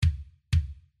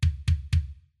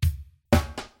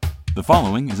The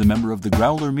following is a member of the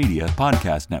Growler Media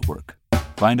Podcast Network.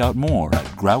 Find out more at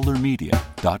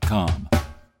growlermedia.com.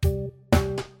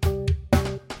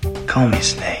 Call me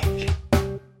Snake.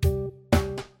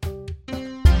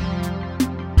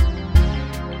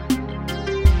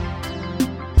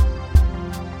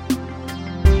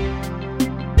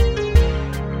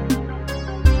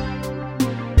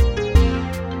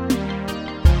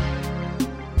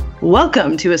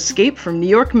 Welcome to Escape from New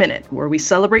York Minute, where we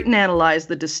celebrate and analyze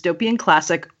the dystopian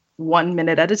classic 1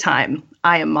 minute at a time.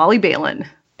 I am Molly Balin.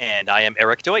 And I am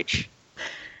Eric Deutsch.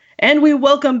 And we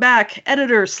welcome back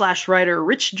editor/writer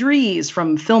Rich Dries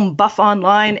from Film Buff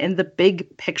Online and the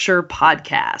Big Picture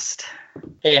Podcast.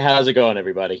 Hey, how's it going,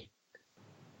 everybody?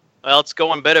 Well, it's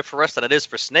going better for us than it is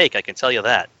for Snake, I can tell you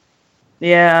that.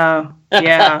 Yeah.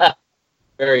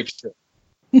 Very true.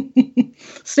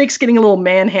 Snake's getting a little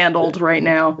manhandled right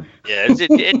now. Yeah,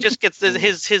 it just gets,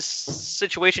 his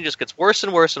situation just gets worse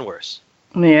and worse and worse.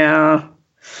 Yeah.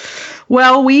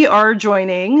 Well, we are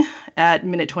joining at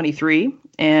minute 23,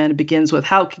 and it begins with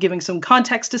Hauk giving some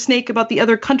context to Snake about the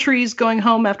other countries going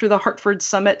home after the Hartford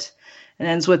summit, and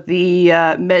ends with the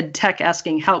med tech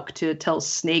asking Hauk to tell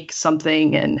Snake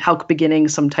something, and Hauk beginning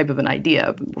some type of an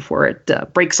idea before it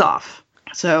breaks off.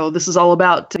 So this is all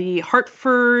about the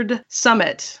Hartford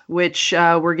summit, which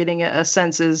we're getting a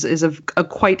sense is a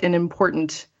quite an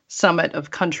important summit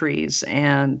of countries,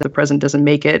 and the president doesn't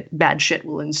make it, bad shit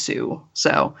will ensue.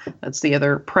 So that's the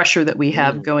other pressure that we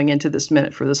have going into this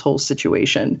minute for this whole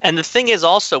situation. And the thing is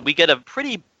also, we get a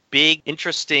pretty big,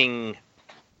 interesting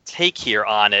take here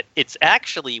on it. It's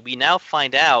actually, we now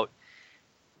find out,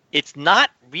 it's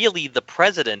not really the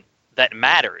president that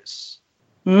matters.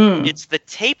 It's the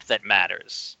tape that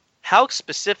matters. Hauk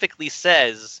specifically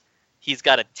says he's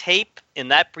got a tape in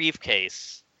that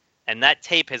briefcase, and that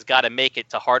tape has got to make it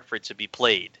to Hartford to be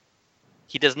played.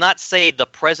 He does not say the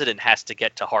president has to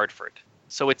get to Hartford.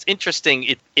 So it's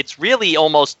interesting. It's really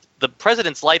almost, the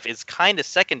president's life is kind of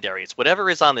secondary. It's whatever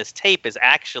is on this tape is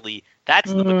actually,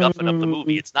 that's the MacGuffin of the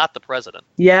movie. It's not the president.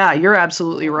 Yeah, you're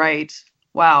absolutely right.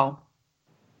 Wow.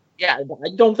 Yeah, I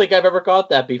don't think I've ever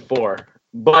caught that before.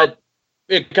 But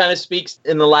it kind of speaks,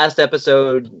 in the last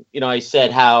episode, I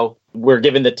said how we're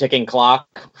given the ticking clock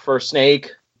for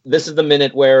Snake. This is the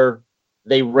minute where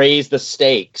they raise the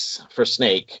stakes for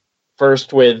Snake.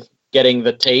 First with getting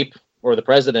the tape or the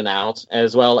president out,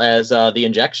 as well as the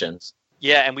injections.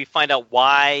 Yeah, and we find out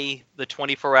why the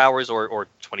 24 hours or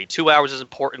 22 hours is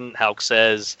important. Hauk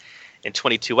says in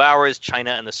 22 hours,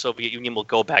 China and the Soviet Union will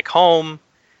go back home.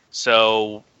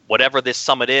 So whatever this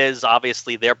summit is,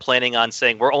 obviously they're planning on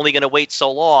saying, we're only going to wait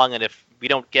so long, and if we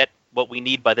don't get what we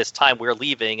need by this time, we're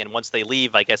leaving. And once they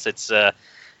leave, I guess it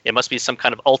must be some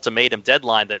kind of ultimatum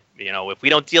deadline that, if we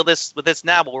don't deal with this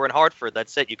now, while we're in Hartford,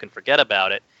 that's it. You can forget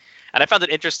about it. And I found it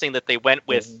interesting that they went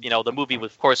with, the movie,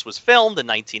 of course, was filmed in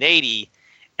 1980,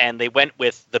 and they went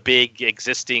with the big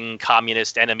existing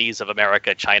communist enemies of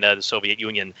America, China, the Soviet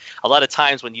Union. A lot of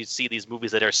times when you see these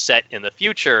movies that are set in the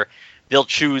future, they'll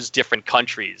choose different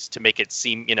countries to make it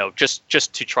seem,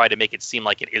 just to try to make it seem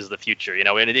like it is the future,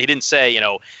 and he didn't say,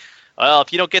 well,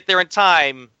 if you don't get there in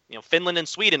time, Finland and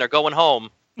Sweden are going home.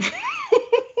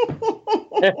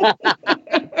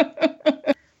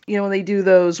 When they do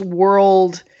those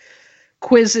world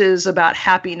quizzes about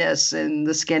happiness, and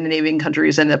the Scandinavian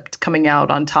countries end up coming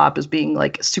out on top as being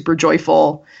like super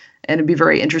joyful, and it'd be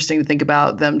very interesting to think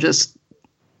about them just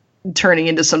turning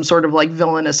into some sort of like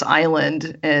villainous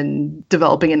island and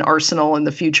developing an arsenal in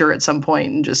the future at some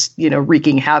point and just,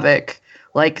 wreaking havoc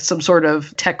like some sort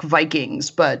of tech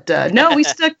Vikings. But no, we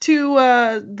stuck to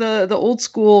the old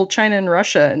school China and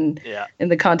Russia in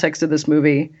the context of this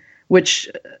movie, which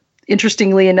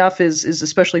interestingly enough is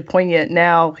especially poignant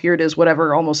now. Here it is,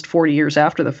 whatever, almost 40 years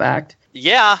after the fact.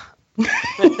 Yeah. Yeah.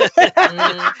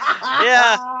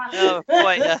 Oh,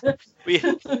 boy, yeah.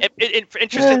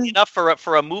 Interestingly enough,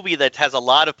 for a movie that has a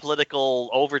lot of political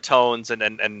overtones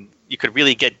and you could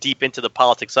really get deep into the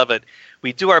politics of it,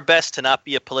 we do our best to not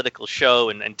be a political show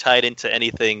and tie it into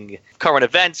anything current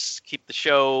events, keep the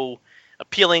show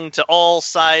appealing to all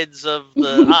sides of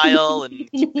the aisle, and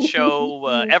keep the show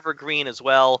evergreen as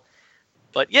well.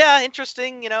 But yeah,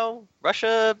 interesting,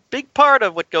 Russia, big part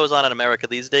of what goes on in America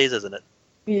these days, isn't it?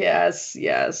 Yes.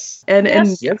 Yes,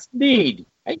 indeed.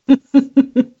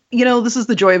 This is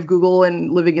the joy of Google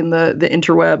and living in the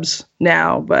interwebs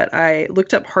now, but I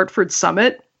looked up Hartford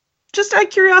Summit, just out of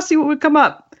curiosity what would come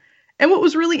up. And what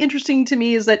was really interesting to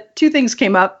me is that two things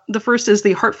came up. The first is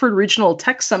the Hartford Regional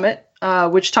Tech Summit,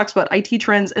 which talks about IT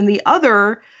trends, and the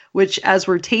other which as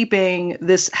we're taping,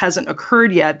 this hasn't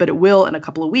occurred yet, but it will in a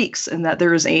couple of weeks, and that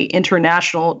there is a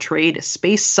international trade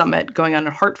space summit going on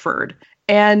in Hartford.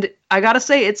 And I got to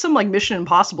say, it's some like Mission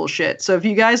Impossible shit. So if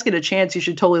you guys get a chance, you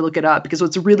should totally look it up, because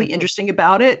what's really interesting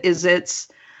about it is it's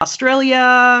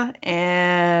Australia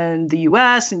and the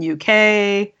US and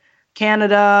UK,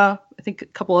 Canada, I think a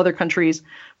couple other countries,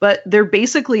 but they're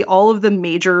basically all of the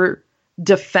major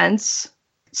defense,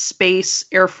 space,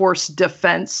 Air Force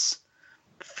defense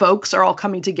folks are all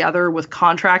coming together with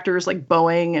contractors like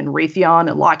Boeing and Raytheon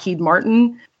and Lockheed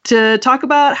Martin to talk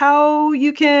about how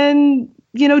you can,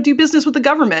 do business with the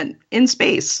government in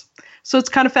space. So it's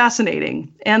kind of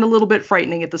fascinating and a little bit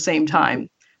frightening at the same time.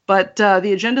 But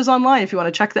the agenda's online if you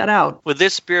want to check that out. Would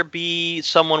this be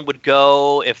someone would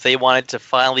go if they wanted to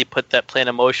finally put that plan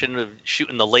in motion of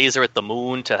shooting the laser at the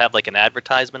moon to have like an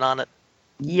advertisement on it?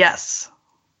 Yes.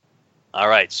 All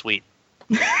right, sweet.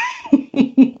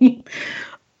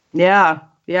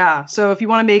 Yeah. So if you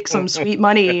want to make some sweet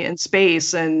money in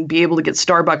space and be able to get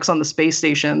Starbucks on the space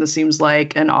station, this seems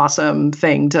like an awesome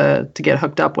thing to get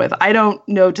hooked up with. I don't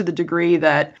know to the degree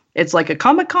that it's like a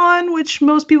Comic-Con, which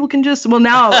most people can just,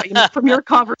 now from your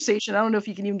conversation, I don't know if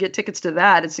you can even get tickets to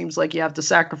that. It seems like you have to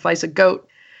sacrifice a goat.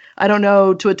 I don't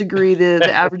know to a degree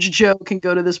the average Joe can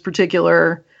go to this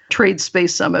particular trade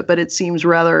space summit, but it seems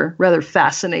rather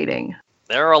fascinating.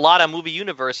 There are a lot of movie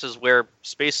universes where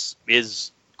space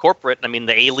is corporate. I mean,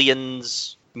 the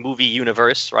Aliens movie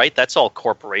universe, right? That's all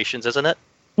corporations, isn't it?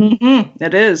 Mm-hmm.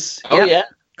 It is. Oh, yeah.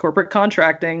 Corporate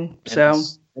contracting. So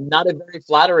and not a very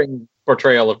flattering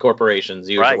portrayal of corporations,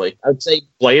 usually. Right. I would say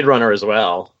Blade Runner as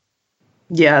well.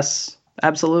 Yes,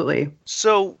 absolutely.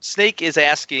 So Snake is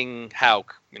asking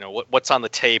Hauk, what's on the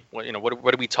tape? What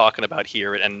are we talking about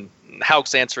here? And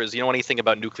Hauk's answer is, you know anything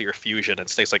about nuclear fusion? And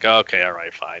Snake's like, oh, okay, all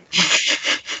right, fine.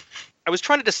 I was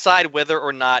trying to decide whether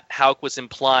or not Hauk was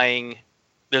implying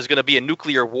there's going to be a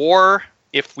nuclear war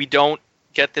if we don't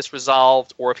get this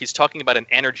resolved, or if he's talking about an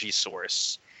energy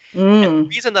source. And the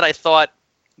reason that I thought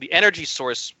the energy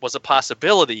source was a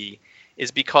possibility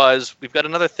is because we've got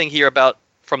another thing here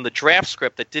from the draft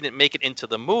script that didn't make it into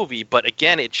the movie, but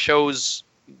again, it shows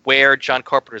where John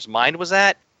Carpenter's mind was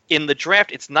at. In the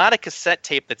draft, it's not a cassette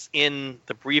tape that's in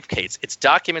the briefcase. It's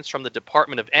documents from the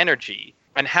Department of Energy.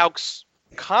 And Hauk's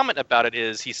comment about it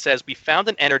is, he says, we found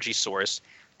an energy source,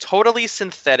 totally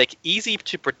synthetic, easy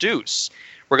to produce.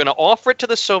 We're going to offer it to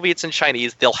the Soviets and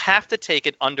Chinese. They'll have to take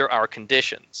it under our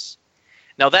conditions.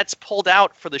 Now, that's pulled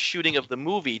out for the shooting of the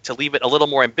movie to leave it a little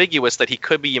more ambiguous that he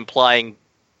could be implying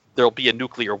there'll be a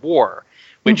nuclear war,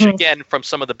 which, again, from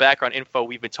some of the background info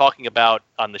we've been talking about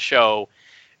on the show,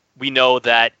 we know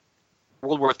that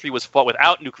World War III was fought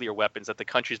without nuclear weapons, that the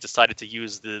countries decided to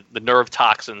use the nerve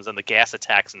toxins and the gas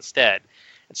attacks instead.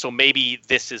 And so maybe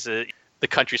this is the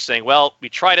country saying, well, we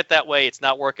tried it that way, it's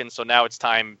not working, so now it's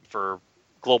time for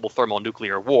global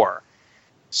thermonuclear war.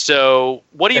 So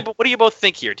what do you both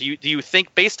think here? Do you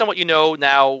think, based on what you know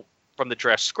now from the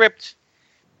draft script,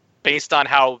 based on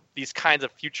how these kinds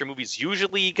of future movies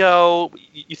usually go,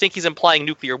 you think he's implying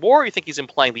nuclear war, or you think he's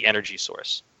implying the energy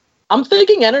source? I'm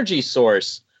thinking energy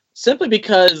source, simply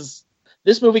because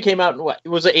this movie came out in it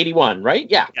was 81, right?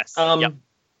 Yeah. Yes. Yep.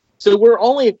 So we're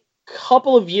only a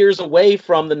couple of years away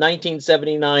from the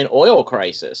 1979 oil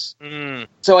crisis.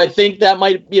 So I think that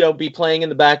might, be playing in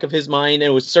the back of his mind. And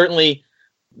it was certainly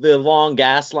the long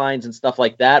gas lines and stuff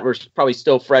like that were probably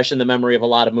still fresh in the memory of a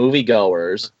lot of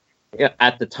moviegoers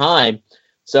at the time.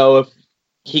 So if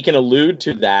he can allude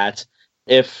to that,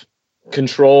 if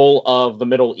control of the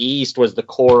Middle East was the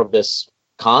core of this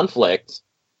conflict,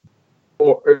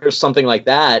 or something like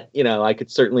that, I could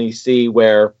certainly see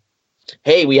where,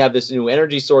 hey, we have this new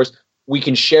energy source, we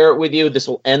can share it with you, this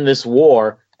will end this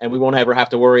war, and we won't ever have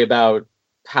to worry about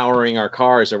powering our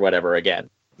cars or whatever again.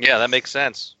 Yeah, that makes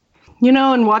sense.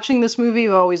 And watching this movie,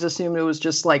 I've always assumed it was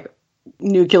just like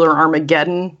nuclear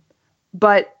Armageddon.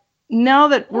 But now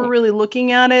that we're really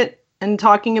looking at it and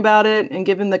talking about it, and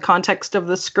given the context of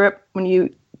the script, when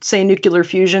you say nuclear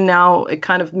fusion now, it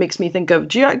kind of makes me think of,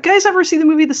 do you guys ever see the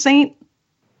movie The Saint?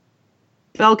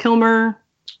 Val Kilmer?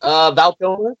 Val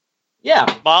Kilmer? Yeah.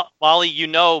 Molly,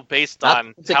 based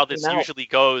on how this usually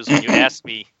goes when you ask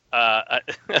me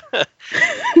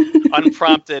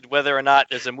unprompted whether or not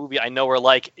there's a movie I know or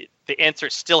like, the answer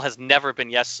still has never been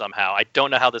yes somehow. I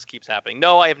don't know how this keeps happening.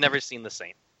 No, I have never seen The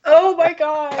Saint. Oh my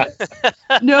God.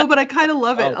 No, but I kind of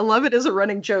love it. I love it as a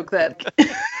running joke that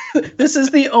this is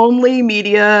the only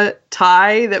media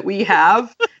tie that we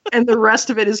have, and the rest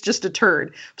of it is just a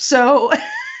turd. So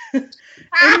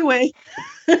anyway.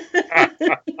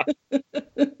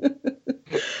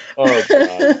 Oh,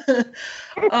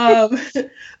 God.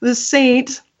 The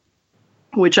Saint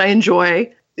which I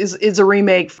enjoy, is a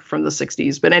remake from the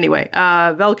 60s. But anyway,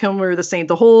 Val Kilmer, the Saint,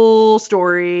 the whole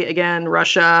story, again,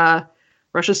 Russia's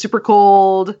super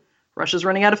cold. Russia's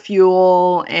running out of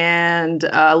fuel, and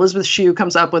Elizabeth Shue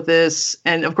comes up with this,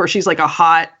 and of course she's like a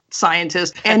hot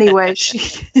scientist. Anyway,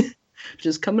 she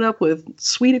just coming up with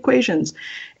sweet equations,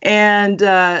 and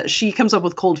she comes up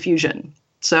with cold fusion.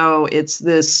 So it's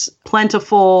this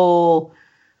plentiful,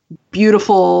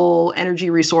 beautiful energy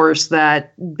resource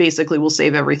that basically will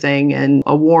save everything and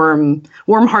a warm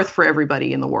hearth for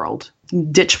everybody in the world.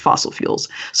 Ditch fossil fuels.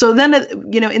 So then,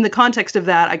 in the context of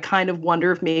that, I kind of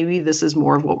wonder if maybe this is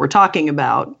more of what we're talking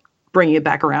about, bringing it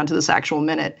back around to this actual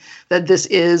minute, that this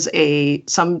is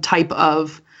some type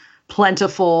of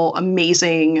plentiful,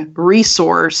 amazing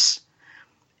resource.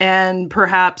 And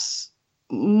perhaps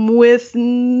with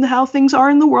how things are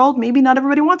in the world, maybe not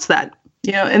everybody wants that.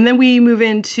 And then we move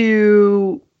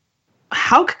into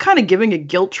how kind of giving a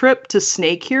guilt trip to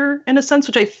Snake here, in a sense,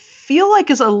 which I feel like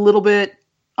is a little bit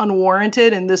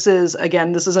unwarranted. And this is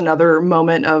another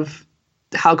moment of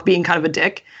Hauk being kind of a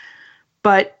dick.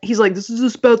 But he's like, this is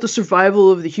just about the survival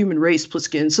of the human race,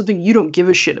 Pliskin, something you don't give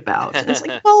a shit about. And it's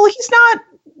like, well, he's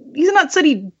not said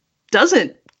he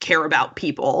doesn't care about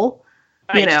people.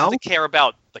 He doesn't care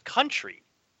about the country.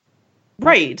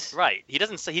 Right. He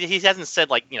doesn't say, he hasn't said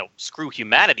screw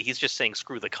humanity. He's just saying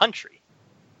screw the country.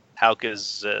 Hauk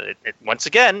is once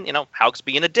again, Hauk's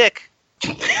being a dick.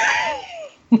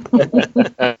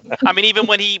 I mean, even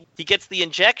when he gets the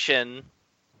injection,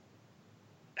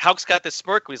 Hauk's got this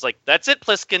smirk where he's like, that's it,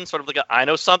 Pliskin, sort of like, I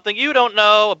know something you don't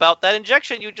know about that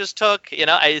injection you just took.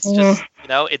 It's just,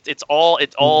 it's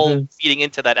all feeding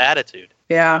into that attitude.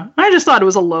 Yeah, I just thought it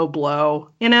was a low blow.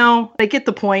 I get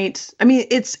the point. I mean,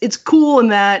 it's cool in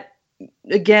that,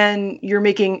 again, you're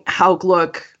making Hauk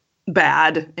look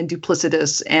bad and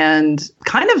duplicitous and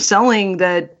kind of selling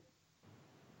that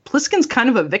Pliskin's kind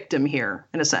of a victim here,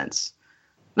 in a sense.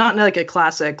 Not like a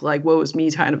classic, like, woe is me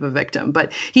kind of a victim,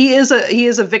 but he is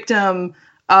a victim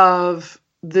of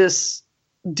this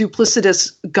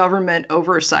duplicitous government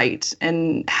oversight,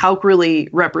 and Hauk really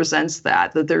represents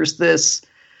that there's this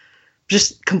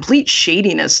just complete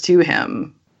shadiness to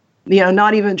him.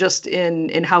 Not even just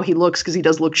in how he looks, because he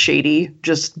does look shady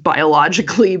just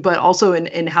biologically, but also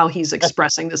in how he's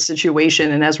expressing the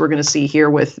situation. And as we're going to see here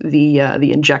with the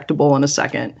injectable in a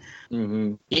second.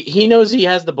 Mm-hmm. He knows he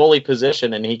has the bully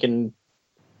position, and he can,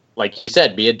 like you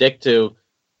said, be a dick to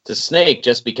Snake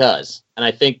just because. And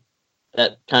I think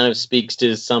that kind of speaks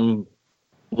to some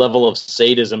level of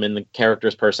sadism in the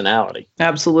character's personality.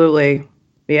 Absolutely.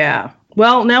 Yeah.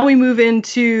 Well, now we move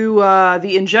into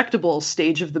the injectable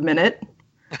stage of the minute.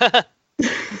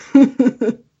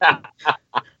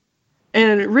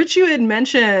 And Rich, you had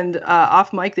mentioned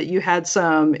off mic that you had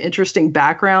some interesting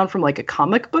background from like a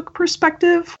comic book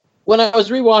perspective. When I was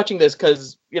rewatching this,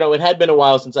 because, it had been a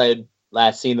while since I had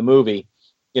last seen the movie,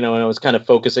 and I was kind of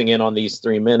focusing in on these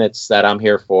 3 minutes that I'm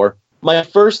here for. My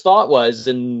first thought was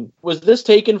this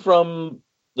taken from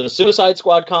the Suicide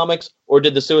Squad comics, or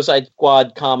did the Suicide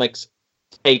Squad comics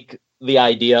take the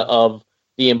idea of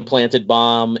the implanted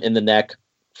bomb in the neck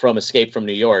from Escape from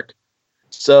New York?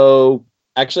 So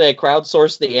actually, I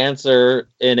crowdsourced the answer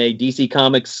in a DC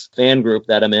Comics fan group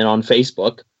that I'm in on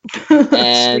Facebook.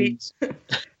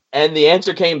 And the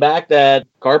answer came back that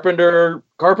Carpenter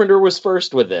was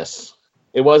first with this.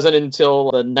 It wasn't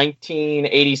until the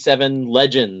 1987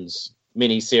 Legends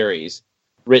miniseries,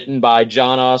 written by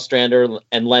John Ostrander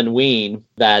and Len Wein,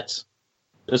 that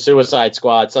the Suicide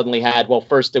Squad suddenly had, well,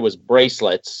 first it was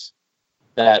bracelets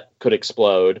that could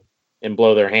explode and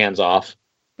blow their hands off.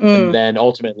 And then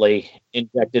ultimately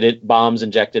bombs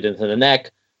injected into the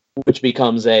neck, which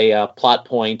becomes a plot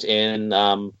point in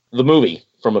the movie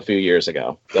from a few years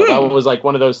ago. So that was like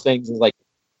one of those things, is like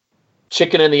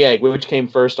chicken and the egg, which came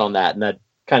first on that. And that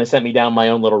kind of sent me down my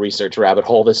own little research rabbit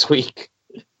hole this week.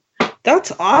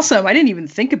 That's awesome. I didn't even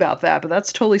think about that, but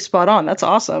that's totally spot on. That's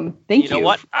awesome. Thank you. You know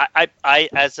what? I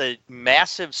as a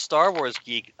massive Star Wars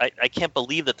geek, I can't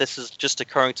believe that this is just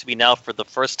occurring to me now for the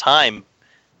first time.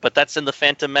 But that's in the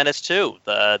Phantom Menace too.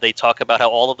 They talk about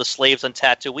how all of the slaves on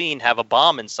Tatooine have a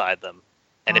bomb inside them,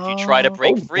 and if you try to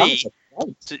break free,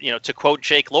 to quote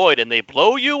Jake Lloyd, and they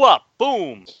blow you up,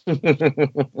 boom.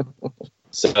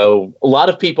 So a lot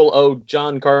of people owe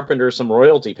John Carpenter some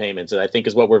royalty payments, I think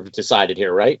is what we've decided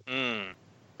here, right?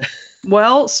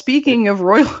 Well, speaking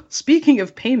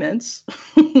of payments,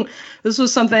 this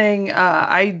was something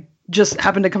I just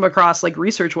happened to come across, like,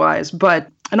 research-wise,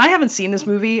 and I haven't seen this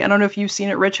movie. I don't know if you've seen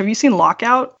it, Rich. Have you seen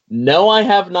Lockout? No, I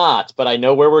have not, but I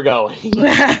know where we're going.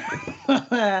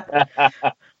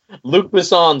 Luc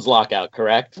Besson's lockout,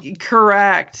 correct?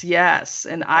 Correct, yes.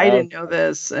 And I didn't know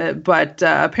this, but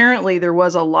apparently there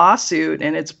was a lawsuit,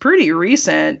 and it's pretty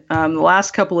recent, the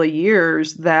last couple of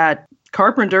years, that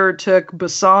Carpenter took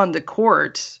Besson to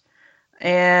court for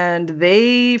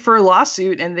a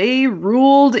lawsuit, and they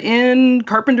ruled in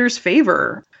Carpenter's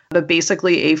favor. But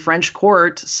basically, a French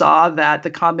court saw that the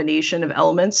combination of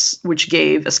elements which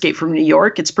gave Escape from New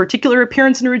York its particular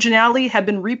appearance and originality had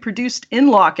been reproduced in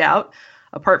Lockout,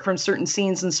 apart from certain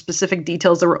scenes and specific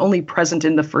details that were only present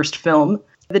in the first film.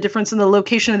 The difference in the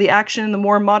location of the action and the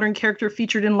more modern character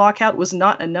featured in Lockout was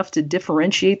not enough to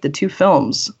differentiate the two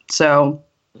films. So,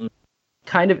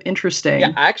 kind of interesting.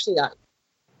 Yeah, actually,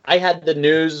 I had the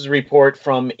news report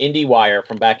from IndieWire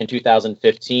from back in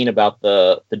 2015 about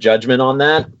the judgment on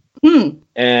that.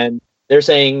 And they're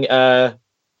saying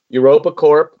Europa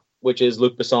Corp, which is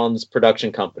Luc Besson's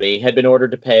production company, had been ordered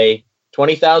to pay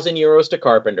 20,000 euros to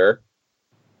Carpenter,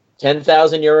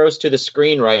 10,000 euros to the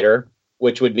screenwriter,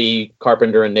 which would be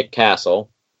Carpenter and Nick Castle,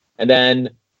 and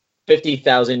then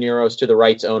 50,000 euros to the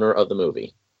rights owner of the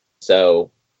movie.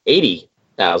 So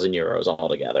 80,000 euros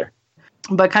altogether.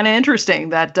 But kind of interesting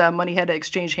that money had to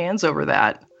exchange hands over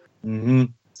that. Mm-hmm.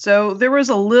 So there was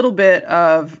a little bit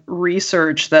of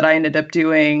research that I ended up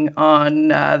doing on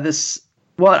this,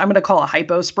 what I'm going to call a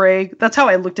hypo spray. That's how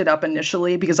I looked it up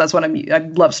initially, because that's what I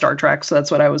love Star Trek, so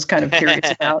that's what I was kind of curious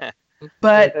about.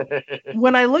 But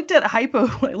when I looked up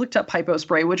hypo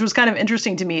spray, which was kind of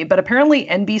interesting to me, but apparently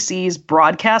NBC's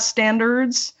broadcast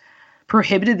standards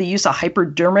prohibited the use of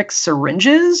hypodermic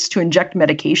syringes to inject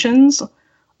medications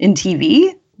in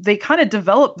TV. They kind of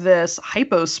developed this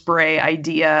hypo spray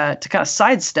idea to kind of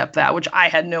sidestep that, which I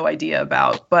had no idea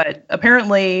about. But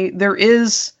apparently there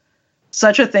is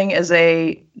such a thing as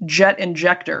a jet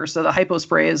injector. So the hypo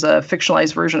spray is a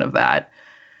fictionalized version of that.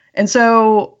 And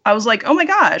so I was like, oh my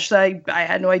gosh, I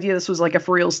had no idea this was like a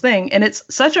for reals thing. And it's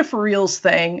such a for reals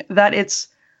thing that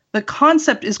the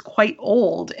concept is quite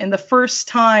old. And the first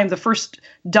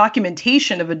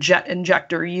documentation of a jet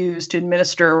injector used to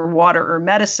administer water or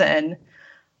medicine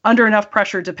under enough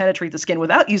pressure to penetrate the skin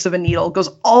without use of a needle goes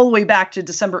all the way back to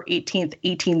December 18th,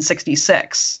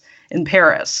 1866 in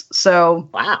Paris. So,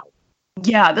 wow.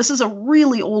 Yeah, this is a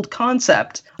really old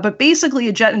concept. But basically,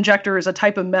 a jet injector is a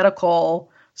type of medical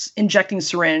injecting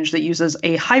syringe that uses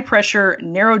a high-pressure,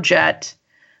 narrow jet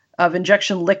of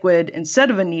injection liquid instead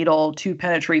of a needle to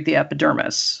penetrate the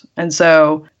epidermis. And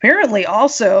so, apparently,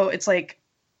 also, it's like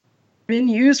been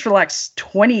used for like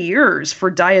 20 years for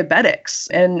diabetics.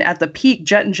 And at the peak,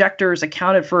 jet injectors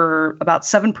accounted for about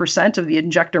 7% of the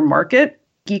injector market.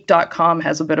 Geek.com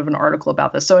has a bit of an article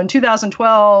about this. So in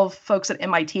 2012, folks at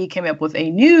MIT came up with a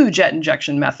new jet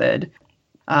injection method.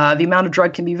 The amount of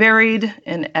drug can be varied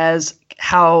and as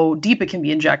how deep it can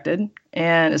be injected.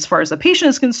 And as far as the patient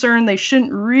is concerned, they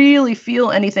shouldn't really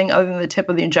feel anything other than the tip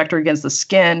of the injector against the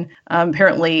skin.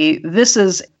 Apparently, this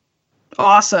is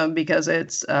awesome because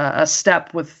it's a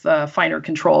step with finer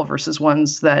control versus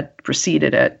ones that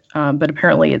preceded it. But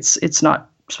apparently it's not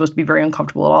supposed to be very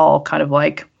uncomfortable at all, kind of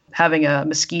like having a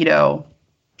mosquito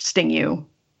sting you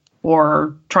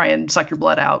or try and suck your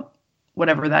blood out,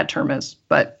 whatever that term is.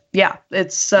 But yeah,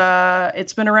 it's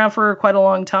been around for quite a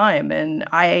long time. And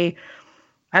I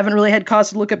haven't really had cause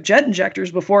to look up jet injectors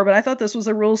before, but I thought this was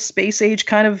a real space age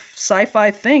kind of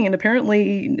sci-fi thing. And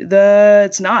apparently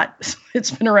it's not.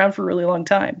 It's been around for a really long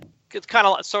time. It's kind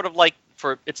of sort of like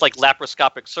it's like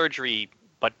laparoscopic surgery,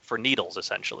 but for needles,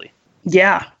 essentially.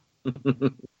 Yeah.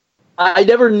 I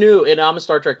never knew, and I'm a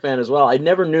Star Trek fan as well, I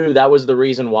never knew that was the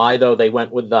reason why, though, they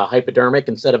went with the hypodermic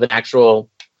instead of an actual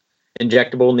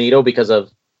injectable needle because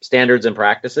of standards and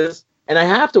practices. And I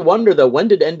have to wonder, though, when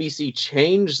did NBC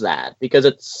change that? Because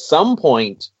at some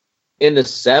point in the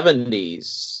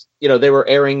 70s, they were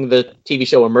airing the TV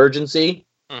show Emergency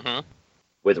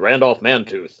with Randolph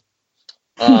Mantooth.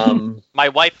 My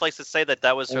wife likes to say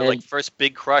that was her first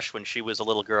big crush when she was a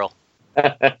little girl.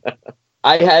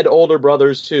 I had older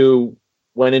brothers who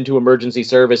went into emergency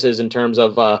services in terms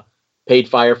of paid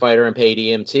firefighter and paid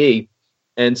EMT.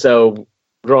 And so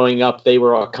growing up, they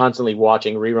were constantly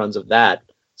watching reruns of that.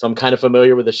 So I'm kind of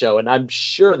familiar with the show. And I'm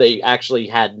sure they actually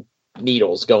had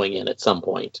needles going in at some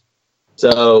point.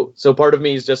 So part of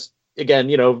me is just, again,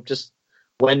 just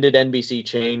when did NBC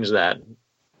change that?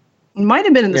 It might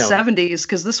have been in the 70s,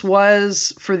 because this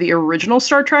was for the original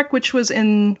Star Trek, which was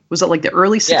it like the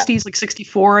early 60s, like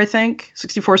 64, I think,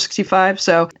 64, 65.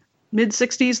 So mid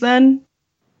 60s then.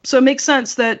 So it makes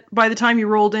sense that by the time you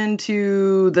rolled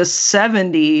into the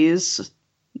 70s,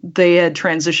 they had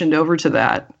transitioned over to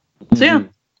that. So yeah,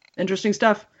 interesting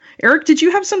stuff. Eric, did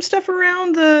you have some stuff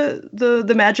around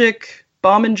the magic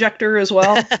bomb injector as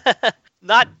well?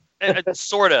 Not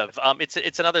sort of.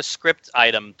 It's another script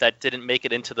item that didn't make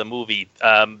it into the movie.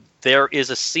 There is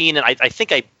a scene, and I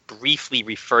think I briefly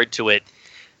referred to it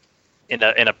in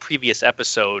a previous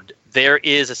episode. There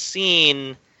is a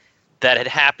scene that had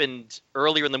happened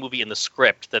earlier in the movie in the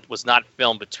script that was not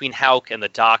filmed between Houck and the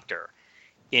doctor,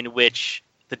 in which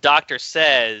the doctor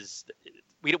says,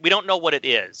 we don't know what it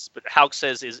is, but Houck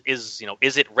says, is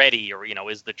it ready, or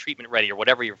is the treatment ready, or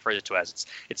whatever he refers to as.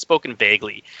 It's spoken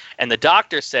vaguely, and the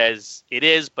doctor says it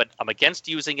is, but I'm against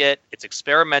using it. It's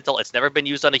experimental. It's never been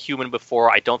used on a human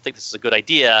before. I don't think this is a good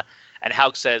idea. And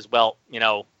Houck says, well,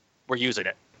 we're using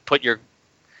it. Put your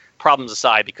problems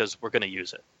aside because we're going to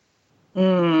use it.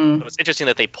 So it's interesting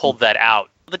that they pulled that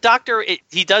out. The doctor,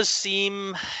 he does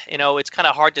seem, it's kind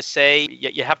of hard to say.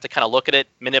 You have to kind of look at it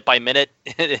minute by minute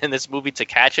in this movie to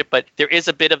catch it. But there is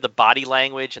a bit of the body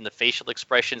language and the facial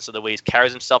expressions and the way he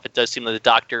carries himself. It does seem that the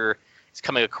doctor is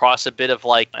coming across a bit of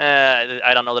like,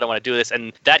 I don't know that I want to do this.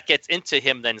 And that gets into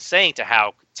him then saying to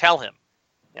Houck, tell him.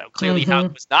 Clearly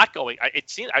Houck was not going.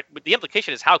 The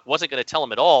implication is Houck wasn't going to tell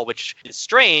him at all, which is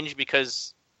strange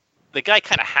because the guy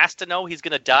kind of has to know he's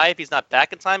going to die if he's not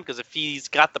back in time, because if he's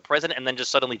got the president and then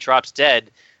just suddenly drops dead,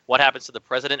 what happens to the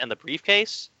president and the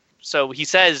briefcase? So he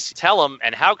says, tell him,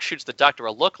 and Houck shoots the doctor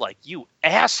a look like, you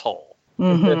asshole.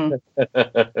 Well,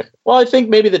 I think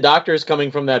maybe the doctor is coming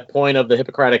from that point of the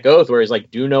Hippocratic Oath where he's like,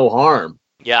 do no harm.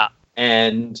 Yeah.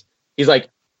 And he's like,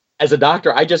 as a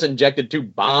doctor, I just injected 2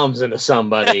 bombs into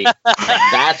somebody.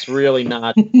 That's really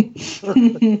not...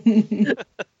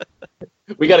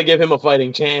 We got to give him a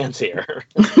fighting chance here.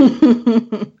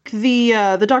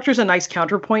 The doctor's a nice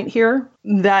counterpoint here,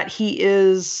 that he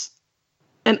is,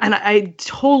 and I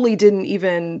totally didn't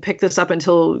even pick this up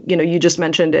until you just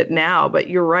mentioned it now, but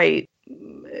you're right.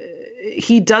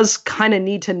 He does kind of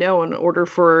need to know in order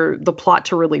for the plot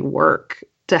to really work,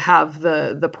 to have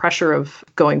the pressure of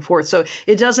going forth. So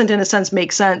it doesn't, in a sense,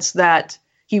 make sense that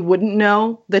he wouldn't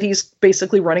know that he's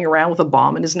basically running around with a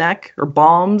bomb in his neck, or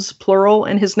bombs, plural,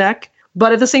 in his neck.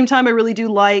 But at the same time, I really do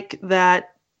like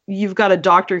that you've got a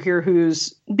doctor here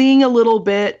who's being a little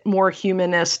bit more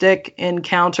humanistic in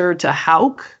counter to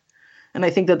Houck. And I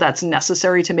think that that's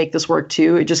necessary to make this work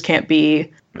too. It just can't be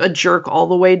a jerk all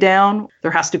the way down.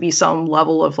 There has to be some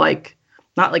level of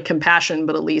not like compassion,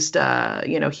 but at least,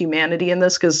 humanity in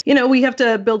this. Because, we have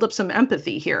to build up some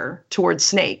empathy here towards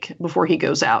Snake before he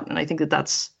goes out. And I think that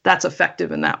that's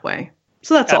effective in that way.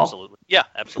 So that's absolutely. Yeah,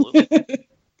 absolutely.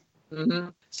 Mm-hmm.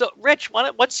 So, Rich,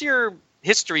 what's your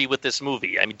history with this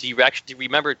movie? I mean, do you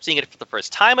remember seeing it for the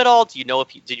first time at all? Did you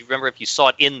remember if you saw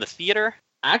it in the theater?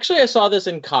 Actually, I saw this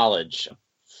in college,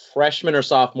 freshman or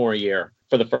sophomore year,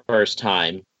 for the first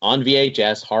time on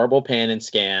VHS, horrible pan and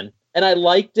scan, and I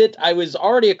liked it. I was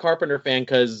already a Carpenter fan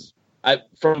because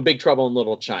from Big Trouble in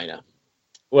Little China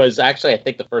was actually, I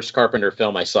think, the first Carpenter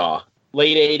film I saw.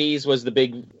 Late 80s was the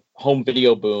big home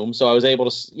video boom, so I was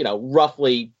able to,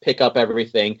 roughly pick up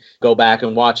everything, go back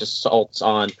and watch Assaults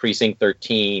on Precinct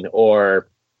 13 or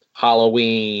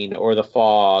Halloween or The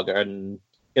Fog and,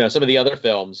 some of the other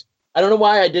films. I don't know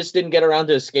why I just didn't get around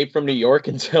to Escape from New York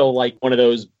until like one of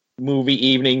those movie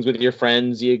evenings with your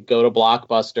friends. You go to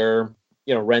Blockbuster,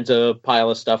 rent a pile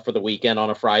of stuff for the weekend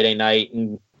on a Friday night,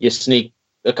 and you sneak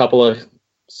a couple of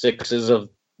 6s of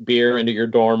beer into your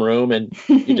dorm room and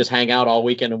you just hang out all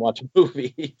weekend and watch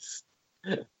movies.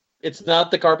 It's not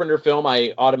the Carpenter film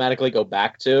I automatically go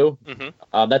back to.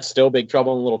 Mm-hmm. That's still Big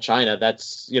Trouble in Little China.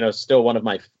 That's, still one of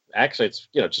my, actually it's,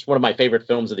 just one of my favorite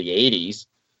films of the 80s.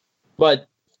 But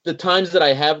the times that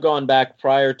I have gone back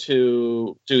prior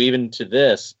to even to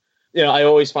this, I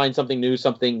always find something new,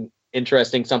 something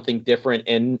interesting, something different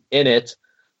in it.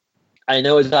 I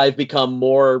know as I've become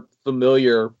more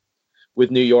familiar with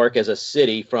New York as a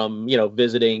city from,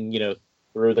 visiting,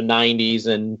 through the 90s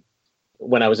and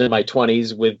when I was in my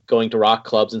 20s with going to rock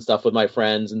clubs and stuff with my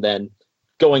friends, and then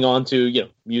going on to,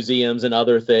 museums and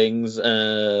other things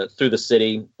through the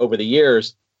city over the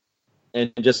years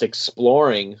and just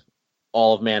exploring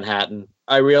all of Manhattan.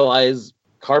 I realize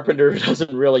Carpenter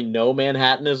doesn't really know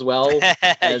Manhattan as well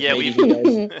as maybe he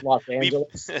does Los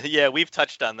Angeles. We've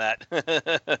touched on that.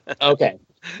 Okay.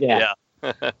 Yeah.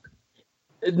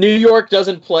 New York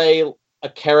doesn't play a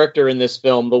character in this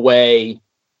film the way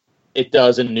it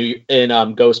does in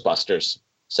Ghostbusters,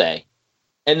 say.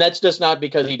 And that's just not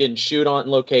because he didn't shoot on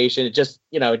location. It just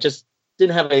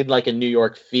didn't have a New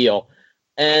York feel.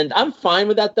 And I'm fine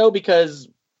with that though, because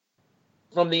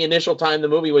from the initial time the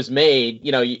movie was made,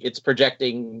 it's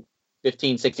projecting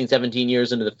 15, 16, 17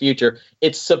 years into the future.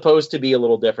 It's supposed to be a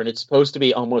little different. It's supposed to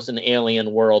be almost an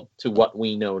alien world to what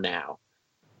we know now.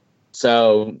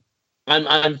 So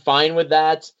I'm fine with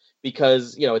that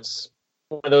because, it's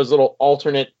one of those little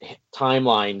alternate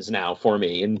timelines now for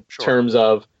me in terms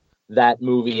of that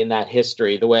movie and that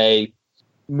history, the way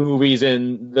movies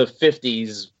in the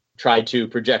 50s tried to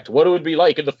project what it would be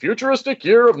like in the futuristic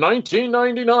year of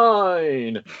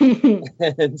 1999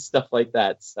 and stuff like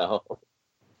that. So,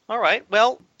 all right.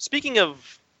 Well, speaking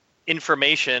of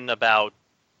information about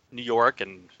New York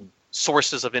and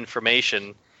sources of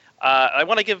information, I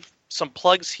want to give some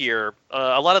plugs here.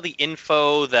 A lot of the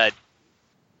info that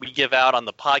we give out on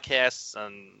the podcasts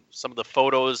and some of the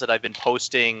photos that I've been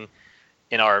posting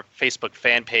in our Facebook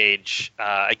fan page,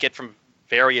 I get from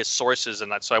various sources,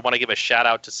 and so I want to give a shout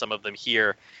out to some of them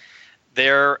here.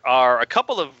 There are a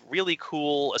couple of really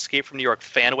cool Escape from New York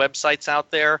fan websites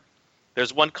out there.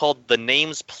 There's one called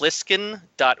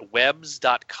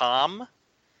thenamespliskin.webs.com,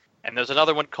 and there's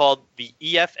another one called the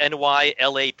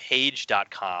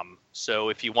EFNYLApage.com. So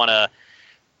if you want to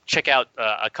check out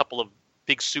a couple of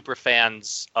big super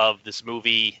fans of this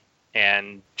movie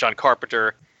and John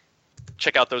Carpenter,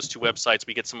 check out those two websites.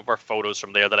 We get some of our photos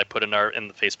from there that I put in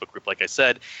the Facebook group, like I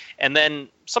said. And then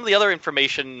some of the other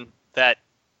information that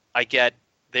I get,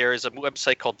 there's a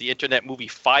website called the Internet Movie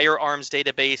Firearms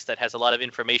Database that has a lot of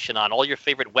information on all your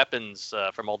favorite weapons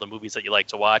from all the movies that you like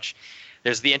to watch.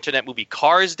 There's the Internet Movie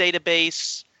Cars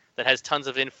Database that has tons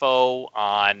of info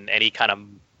on any kind of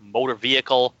motor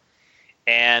vehicle.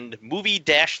 And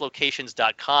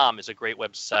movie-locations.com is a great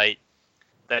website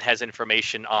that has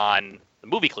information on the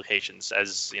movie locations.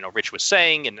 As Rich was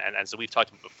saying, and as we've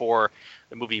talked about before,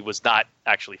 the movie was not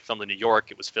actually filmed in New York.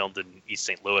 It was filmed in East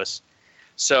St. Louis.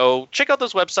 So check out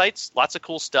those websites. Lots of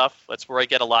cool stuff. That's where I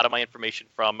get a lot of my information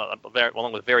from,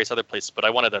 along with various other places. But I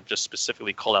wanted to just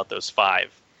specifically call out those 5.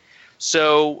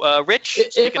 So, Rich,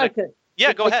 go ahead.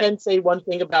 I can say one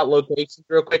thing about locations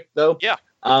real quick, though. Yeah.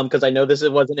 Because I know this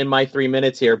wasn't in my 3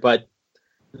 minutes here, but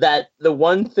that the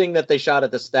one thing that they shot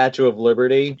at the Statue of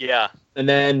Liberty. Yeah. And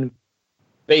then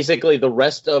basically the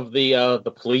rest of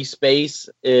the police base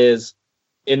is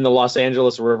in the Los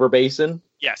Angeles River Basin.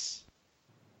 Yes.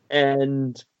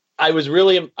 And I was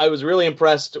really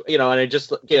impressed, and I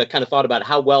just kind of thought about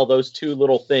how well those two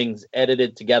little things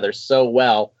edited together so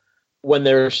well when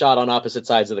they're shot on opposite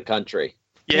sides of the country.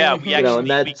 Yeah,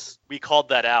 we called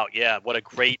that out. Yeah, what a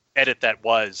great edit that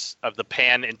was of the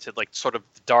pan into like sort of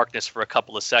darkness for a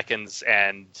couple of seconds,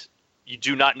 and you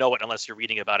do not know it unless you're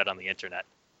reading about it on the internet.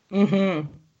 Mm-hmm.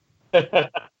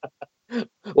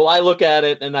 Well, I look at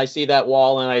it and I see that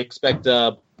wall, and I expect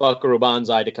Buckaroo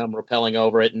Banzai to come rappelling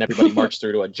over it, and everybody march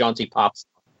through to a jaunty pop song.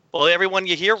 Well, everyone,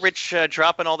 you hear Rich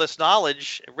dropping all this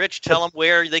knowledge. Rich, tell them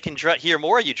where they can hear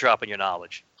more of you dropping your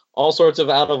knowledge. All sorts of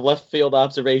out-of-left-field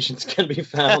observations can be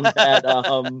found at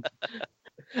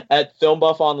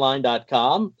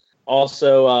filmbuffonline.com.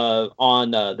 Also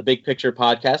on the Big Picture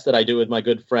podcast that I do with my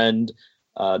good friend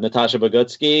Natasha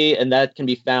Bogutsky, and that can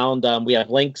be found. We have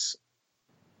links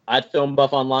at Film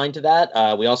Buff Online to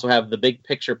that. We also have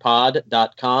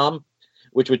thebigpicturepod.com,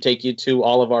 which would take you to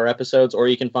all of our episodes, or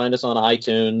you can find us on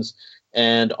iTunes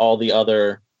and all the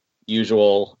other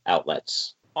usual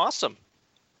outlets. Awesome.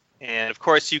 And, of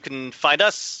course, you can find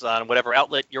us on whatever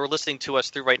outlet you're listening to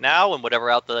us through right now, and whatever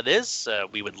outlet it is.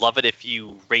 We would love it if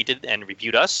you rated and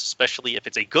reviewed us, especially if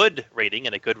it's a good rating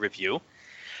and a good review.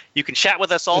 You can chat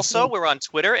with us also. We're on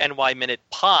Twitter, NY Minute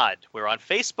Pod. We're on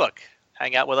Facebook.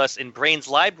 Hang out with us in Brain's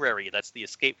Library. That's the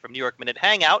Escape from New York Minute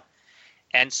Hangout.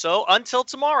 And so, until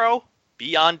tomorrow,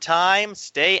 be on time,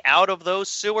 stay out of those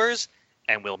sewers,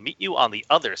 and we'll meet you on the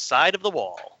other side of the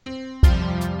wall.